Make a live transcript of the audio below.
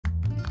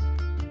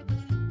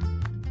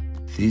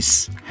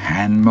This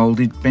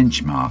hand-moulded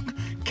benchmark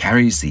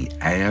carries the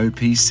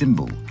AOP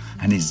symbol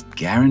and is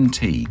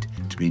guaranteed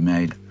to be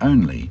made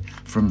only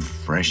from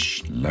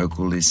fresh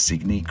local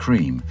Isigny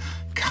cream,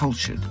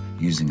 cultured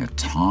using a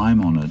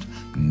time-honoured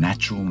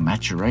natural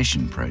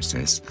maturation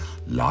process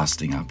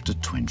lasting up to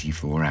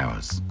 24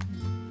 hours.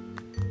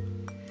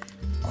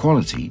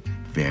 Quality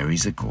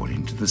varies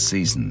according to the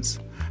seasons,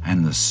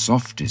 and the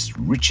softest,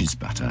 richest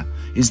butter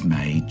is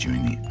made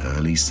during the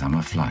early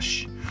summer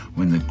flush,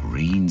 when the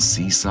green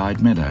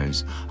seaside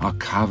meadows are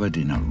covered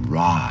in a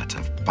riot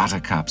of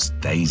buttercups,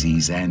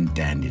 daisies and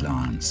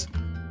dandelions.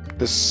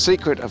 The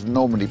secret of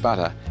Normandy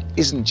butter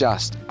isn't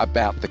just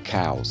about the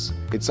cows,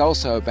 it's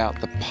also about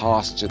the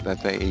pasture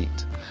that they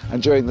eat.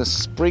 And during the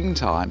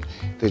springtime,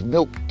 the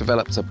milk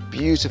develops a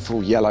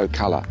beautiful yellow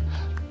colour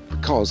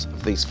because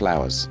of these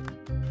flowers.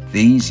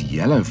 These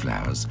yellow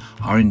flowers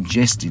are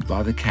ingested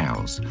by the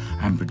cows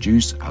and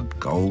produce a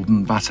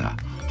golden butter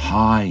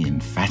high in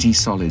fatty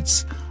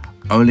solids,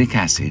 oleic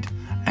acid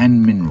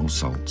and mineral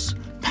salts,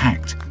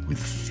 packed with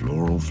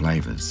floral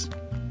flavours.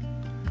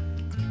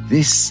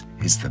 This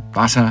is the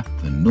butter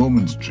the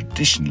Normans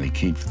traditionally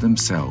keep for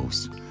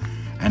themselves,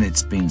 and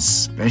it's been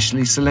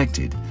specially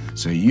selected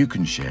so you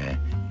can share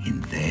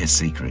in their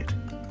secret.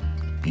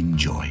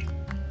 Enjoy.